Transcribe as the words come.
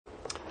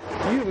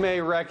may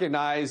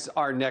recognize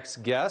our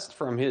next guest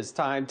from his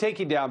time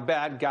taking down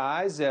bad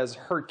guys as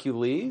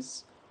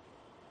Hercules.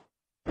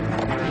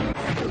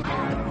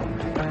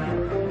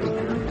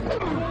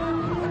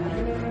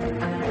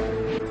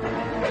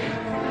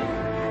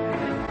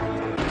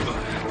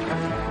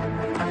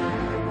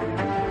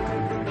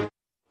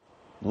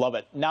 Love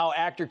it. Now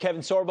actor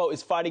Kevin Sorbo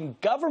is fighting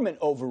government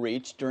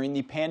overreach during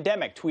the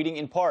pandemic, tweeting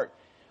in part,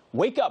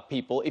 "Wake up,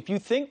 people. If you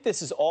think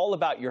this is all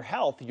about your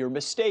health, you're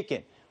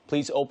mistaken.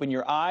 Please open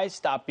your eyes.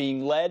 Stop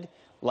being led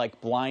like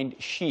blind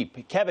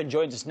sheep." Kevin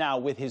joins us now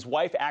with his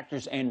wife,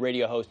 actress and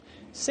radio host,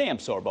 Sam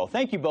Sorbo.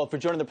 Thank you both for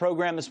joining the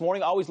program this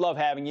morning. Always love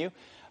having you.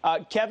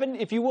 Kevin,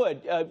 if you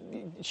would,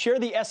 share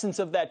the essence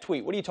of that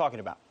tweet. What are you talking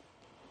about?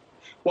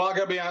 Well, I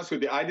got to be honest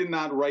with you. I did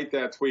not write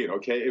that tweet,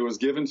 okay? It was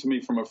given to me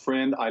from a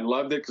friend. I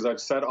loved it because I've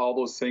said all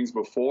those things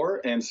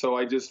before, and so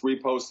I just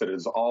reposted it.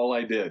 It's all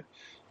I did.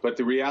 But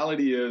the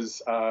reality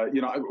is,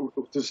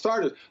 to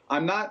start,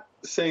 I'm not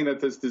saying that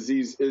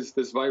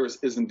this virus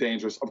isn't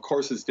dangerous. Of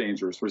course it's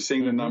dangerous. We're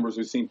seeing the numbers.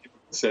 We've seen people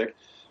sick.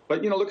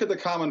 But, look at the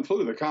common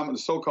flu. The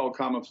so-called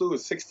common flu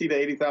is 60 to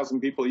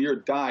 80,000 people a year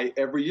die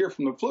every year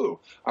from the flu.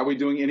 Are we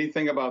doing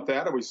anything about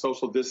that? Are we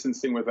social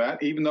distancing with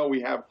that, even though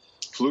we have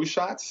flu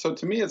shots? So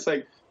to me, it's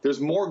like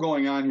there's more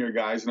going on here,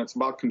 guys, and it's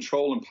about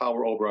control and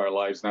power over our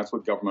lives, and that's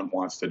what government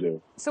wants to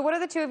do. So what do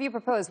the two of you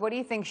propose? What do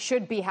you think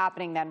should be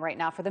happening then right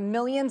now for the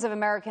millions of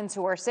Americans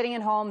who are sitting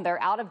at home,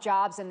 they're out of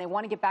jobs, and they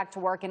want to get back to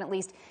work and at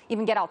least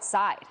even get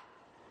outside?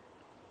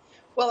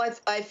 Well,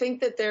 I think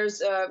that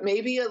there's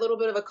maybe a little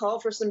bit of a call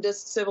for some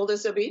civil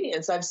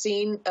disobedience. I've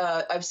seen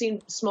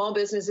small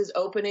businesses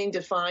opening,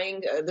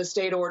 defying the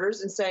state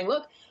orders and saying,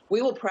 look,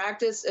 we will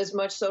practice as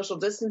much social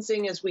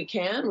distancing as we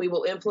can. We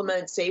will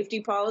implement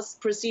safety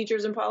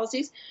procedures and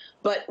policies,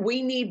 but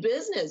we need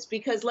business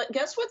because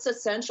guess what's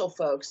essential,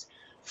 folks?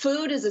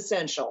 Food is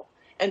essential,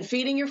 and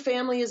feeding your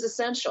family is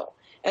essential.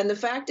 And the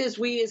fact is,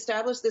 we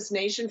established this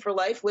nation for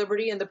life,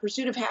 liberty, and the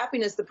pursuit of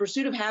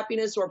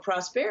happiness or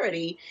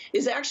prosperity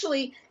is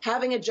actually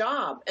having a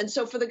job. And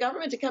so for the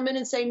government to come in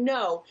and say,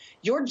 no,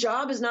 your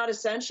job is not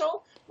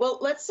essential, well,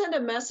 let's send a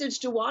message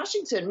to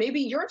Washington.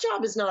 Maybe your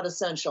job is not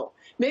essential.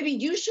 Maybe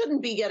you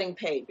shouldn't be getting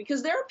paid,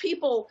 because there are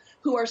people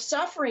who are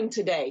suffering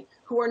today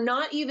who are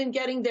not even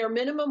getting their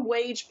minimum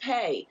wage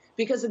pay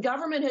because the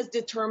government has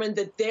determined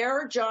that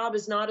their job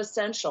is not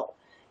essential.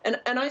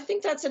 And I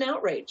think that's an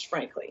outrage,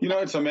 frankly.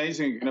 It's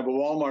amazing. You can have a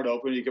Walmart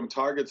open, you can have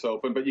Targets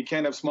open, but you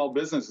can't have small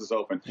businesses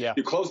open. Yeah.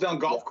 You close down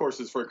golf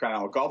courses for crying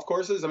out loud. Golf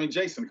courses? I mean,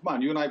 Jason, come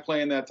on. You and I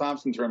play in that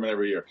Thompson tournament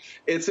every year.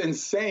 It's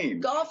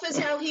insane. Golf is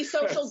how he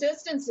social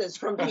distances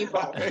from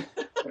people.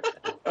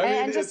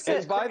 And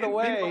by the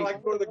way, people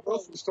like go to the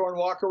grocery store and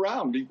walk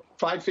around, be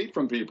 5 feet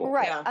from people.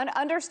 Right. Yeah.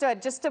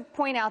 Understood. Just to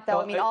point out,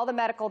 though, all the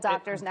medical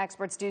doctors and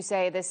experts do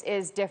say this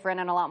is different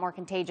and a lot more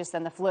contagious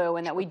than the flu,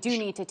 and that we do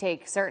need to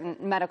take certain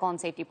medical and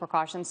safety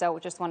precautions. So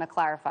just want to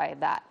clarify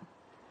that.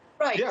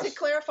 Right, yes. To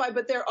clarify,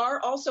 but there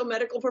are also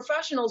medical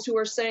professionals who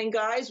are saying,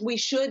 guys, we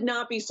should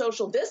not be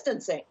social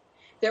distancing.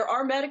 There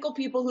are medical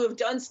people who have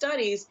done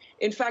studies.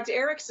 In fact,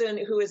 Erickson,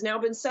 who has now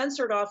been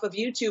censored off of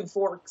YouTube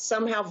for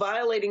somehow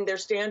violating their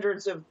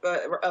standards of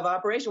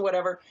operation,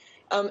 whatever,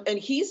 and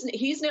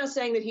he's now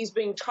saying that he's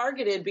being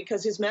targeted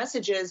because his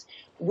message is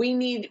we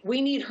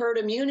need herd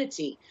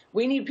immunity.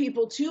 We need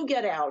people to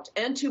get out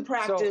and to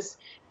practice,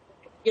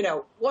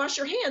 wash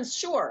your hands,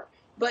 sure.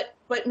 But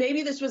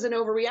maybe this was an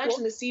overreaction.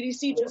 The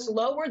CDC just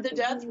lowered the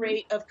death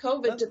rate of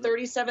COVID to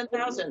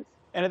 37,000.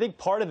 And I think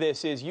part of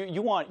this is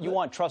you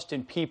want trust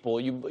in people.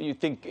 You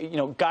think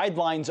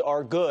guidelines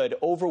are good.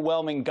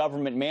 Overwhelming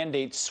government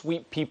mandates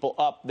sweep people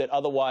up that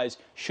otherwise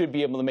should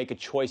be able to make a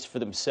choice for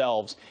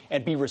themselves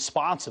and be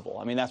responsible.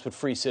 I mean, that's what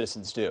free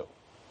citizens do.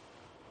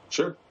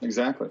 Sure,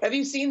 exactly. Have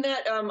you seen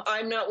that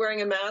I'm not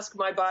wearing a mask,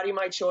 my body,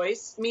 my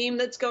choice meme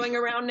that's going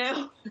around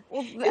now?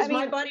 Well, is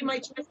my body, my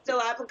choice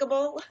still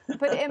applicable?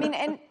 But, I mean,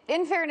 and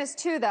in fairness,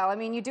 too, though, I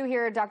mean, you do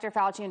hear Dr.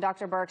 Fauci and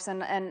Dr. Birx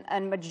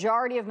and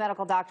majority of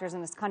medical doctors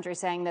in this country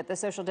saying that the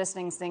social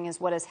distancing is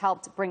what has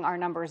helped bring our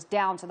numbers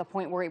down to the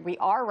point where we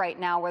are right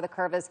now, where the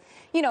curve is,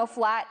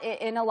 flat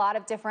in a lot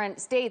of different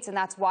states, and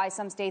that's why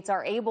some states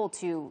are able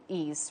to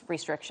ease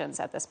restrictions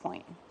at this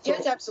point.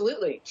 Yes,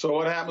 absolutely. So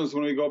what happens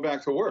when we go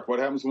back to work? What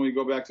happens when we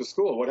go back to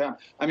school? What happens?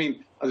 I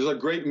mean, there's a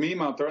great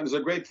meme out there, and there's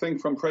a great thing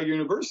from Prager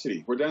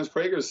University where Dennis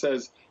Prager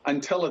says,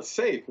 until it's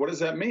safe. What does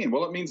that mean?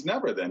 Well, it means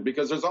never then,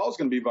 because there's always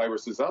going to be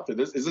viruses out there.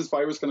 Is this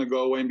virus going to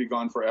go away and be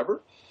gone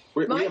forever?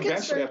 We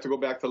eventually have to go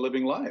back to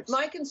living lives.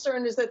 My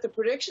concern is that the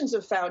predictions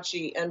of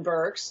Fauci and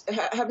Birx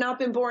have not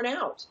been borne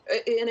out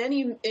in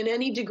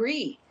any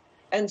degree.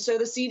 And so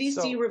the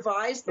CDC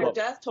revised their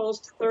death tolls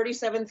to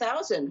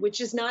 37,000,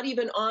 which is not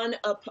even on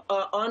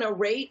a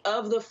rate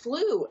of the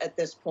flu at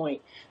this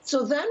point.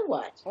 So then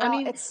what? Well, I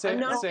mean, I'm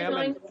not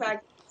denying the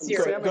fact it's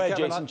serious. Go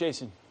ahead,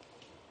 Jason.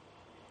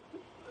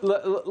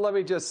 Let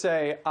me just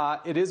say,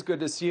 it is good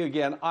to see you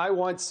again. I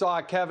once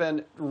saw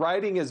Kevin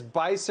riding his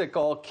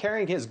bicycle,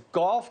 carrying his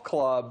golf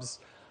clubs,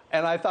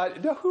 and I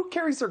thought, no, who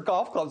carries their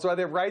golf clubs while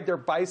they ride their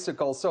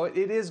bicycle? So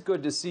it is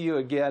good to see you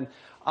again.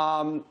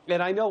 And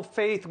I know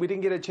faith, we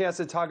didn't get a chance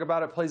to talk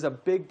about it, plays a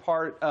big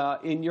part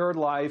in your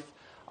life.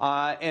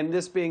 And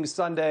this being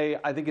Sunday,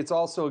 I think it's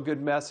also a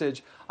good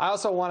message. I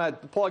also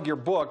want to plug your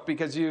book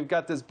because you've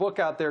got this book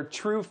out there,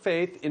 True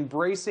Faith,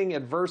 Embracing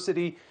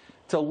Adversity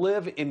to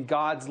Live in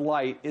God's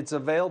Light. It's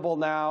available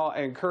now. I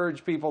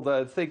encourage people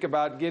to think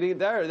about getting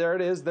there. There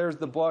it is. There's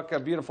the book, a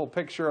beautiful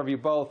picture of you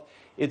both.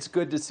 It's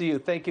good to see you.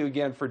 Thank you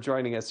again for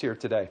joining us here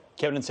today.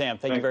 Kevin and Sam,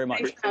 thank you very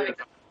much.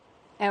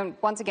 And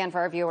once again, for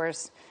our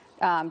viewers,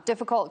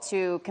 difficult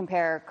to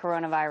compare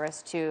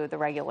coronavirus to the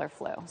regular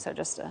flu. So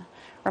just a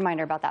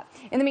reminder about that.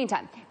 In the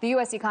meantime, the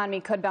U.S.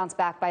 economy could bounce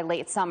back by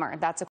late summer. That's